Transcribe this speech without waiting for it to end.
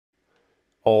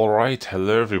Alright,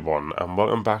 hello everyone, and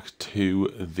welcome back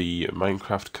to the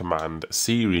Minecraft command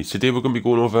series. Today we're going to be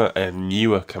going over a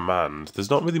newer command.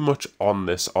 There's not really much on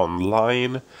this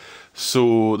online,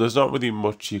 so there's not really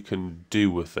much you can do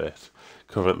with it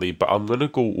currently, but I'm going to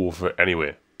go over it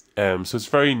anyway. So it's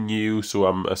very new, so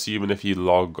I'm assuming if you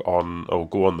log on or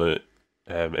go on the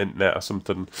internet or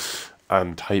something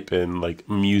and type in like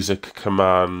music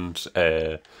command,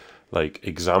 like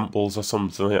examples or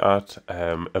something like that.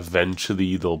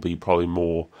 Eventually there'll be probably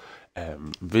more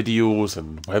videos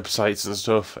and websites and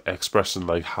stuff expressing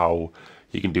like how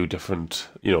you can do different,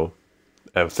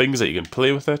 things that you can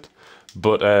play with it.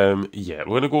 But yeah,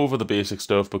 we're gonna go over the basic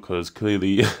stuff because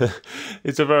clearly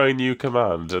it's a very new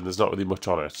command and there's not really much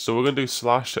on it. So we're gonna do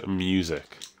 /music.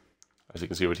 As you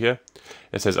can see right here,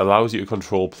 it says allows you to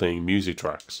control playing music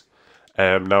tracks.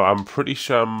 Now, I'm pretty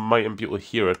sure I mightn't be able to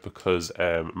hear it because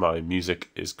my music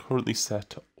is currently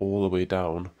set all the way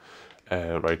down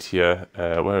right here.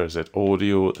 Where is it?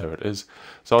 Audio, there it is.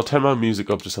 So I'll turn my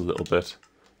music up just a little bit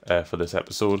for this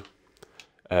episode.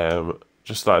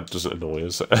 Just that it doesn't annoy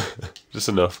us, just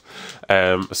enough.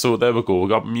 So there we go, we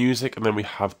got music and then we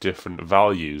have different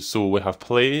values. So we have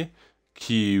play,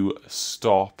 cue,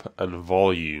 stop, and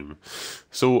volume.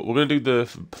 So we're going to do the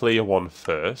player one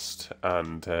first,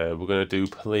 and we're going to do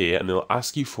play, and it'll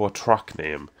ask you for a track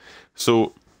name.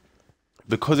 So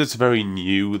because it's very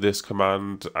new, this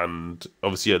command, and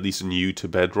obviously at least new to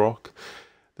Bedrock,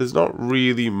 there's not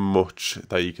really much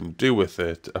that you can do with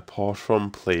it apart from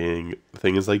playing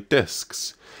things like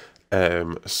discs.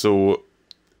 So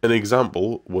an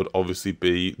example would obviously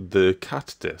be the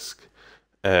cat disc.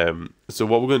 So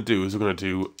what we're going to do is we're going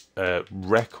to do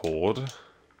record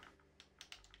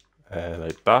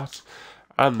like that,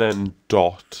 and then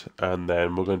dot, and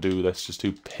then we're going to do, let's just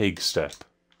do pig step,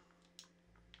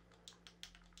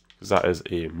 because that is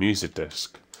a music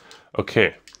disc.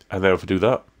 Okay, and then if we do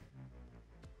that,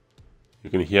 you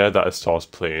can hear that it starts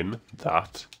playing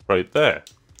that right there.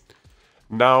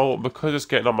 Now, because it's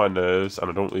getting on my nerves and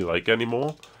I don't really like it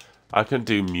anymore, I can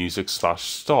do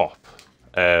music/stop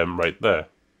right there,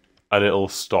 and it'll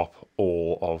stop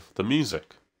all of the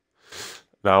music.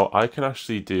 Now, I can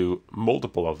actually do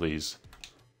multiple of these.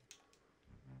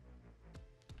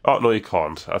 Oh, no, you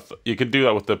can't. You can do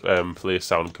that with the play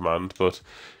sound command, but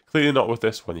clearly not with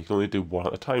this one. You can only do one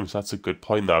at a time, so that's a good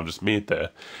point that I've just made there,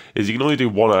 is you can only do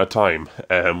one at a time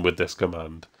with this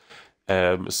command.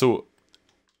 So,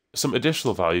 some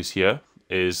additional values here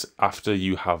is after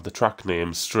you have the track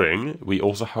name string, we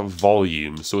also have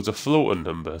volume. So it's a floating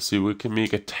number, so we can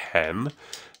make it 10, and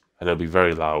it'll be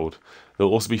very loud.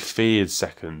 There'll also be fade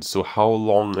seconds, so how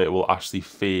long it will actually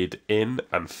fade in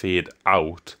and fade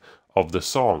out of the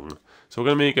song. So we're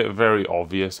going to make it very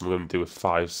obvious, and we're going to do it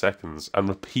 5 seconds, and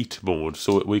repeat mode,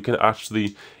 so we can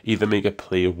actually either make it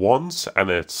play once and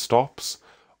it stops,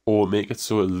 or make it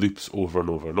so it loops over and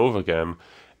over and over again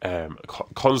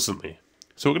constantly.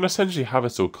 So we're going to essentially have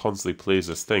it so it constantly plays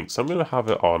this thing. So I'm going to have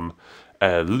it on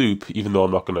loop, even though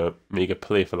I'm not going to make it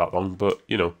play for that long, but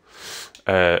you know.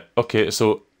 Okay,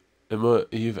 so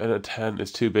you've entered 10,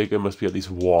 it's too big, it must be at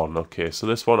least 1. Okay, so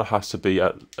this one has to be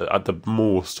at the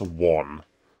most 1.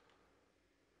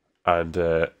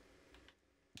 And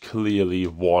clearly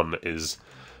 1 is...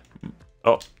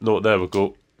 Oh, no, there we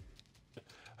go.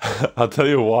 I'll tell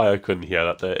you why I couldn't hear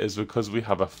that there, is because we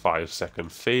have a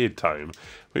 5-second fade time.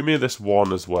 We made this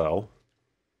 1 as well.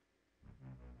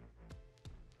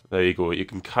 There you go, you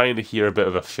can kind of hear a bit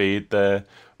of a fade there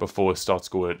before it starts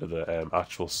going into the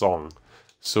actual song.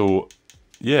 So,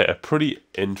 yeah, a pretty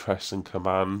interesting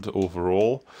command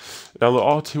overall. Now, there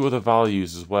are 2 other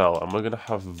values as well, and we're going to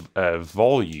have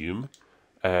volume,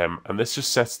 and this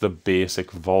just sets the basic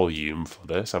volume for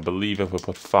this. I believe if we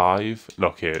put 5,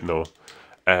 okay, no.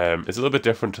 It's a little bit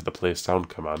different to the play sound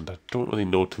command. I don't really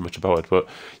know too much about it, but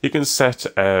you can set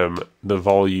the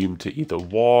volume to either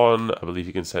 1, I believe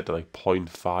you can set to like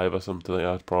 0.5 or something like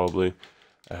that, probably.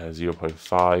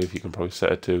 0.5 you can probably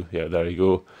set it to. Yeah, there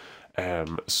you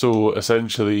go. So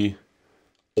essentially,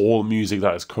 all music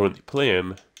that is currently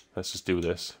playing, let's just do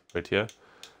this right here.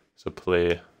 So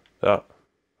play that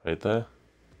right there.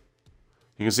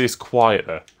 You can see it's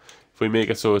quieter. If we make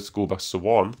it so it's go back to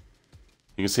 1,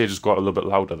 you can see it just got a little bit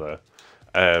louder there.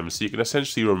 So you can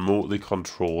essentially remotely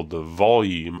control the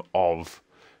volume of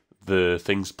the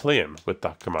things playing with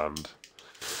that command.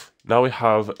 Now we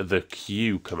have the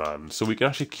cue command. So we can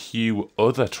actually cue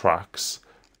other tracks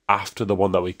after the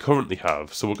one that we currently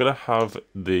have. So we're going to have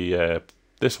the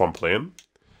this one playing.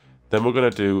 Then we're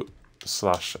going to do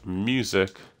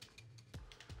 /music,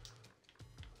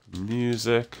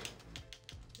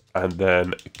 and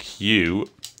then cue.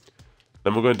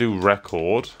 Then we're going to do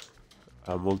record,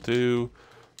 and we'll do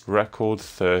record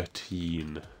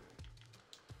 13.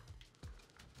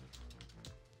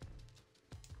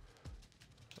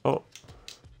 Oh,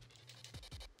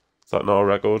 is that not a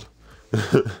record?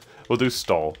 We'll do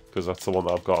stall, because that's the one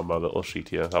that I've got on my little sheet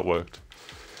here. That worked.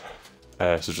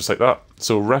 So just like that.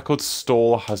 So record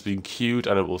stall has been queued,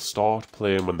 and it will start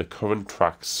playing when the current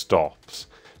track stops.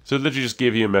 So it literally just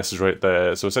gave you a message right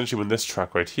there. So essentially when this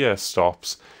track right here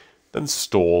stops, then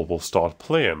stall will start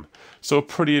playing. So a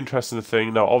pretty interesting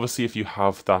thing. Now obviously if you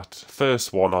have that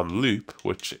first one on loop,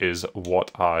 which is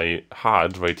what I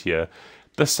had right here,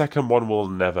 the second one will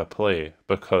never play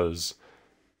because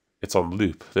it's on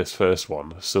loop, this first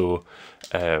one. So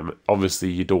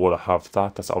obviously you don't want to have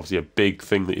that. That's obviously a big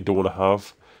thing that you don't want to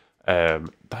have.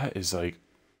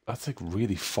 That's like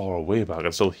really far away, but I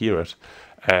can still hear it.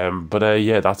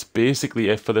 Yeah, that's basically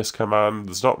it for this command.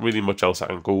 There's not really much else I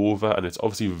can go over, and it's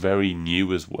obviously very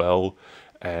new as well.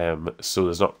 So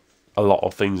there's not a lot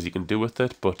of things you can do with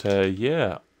it. But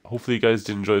yeah, hopefully you guys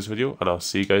did enjoy this video, and I'll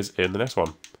see you guys in the next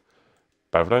one.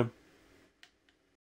 Bye for now.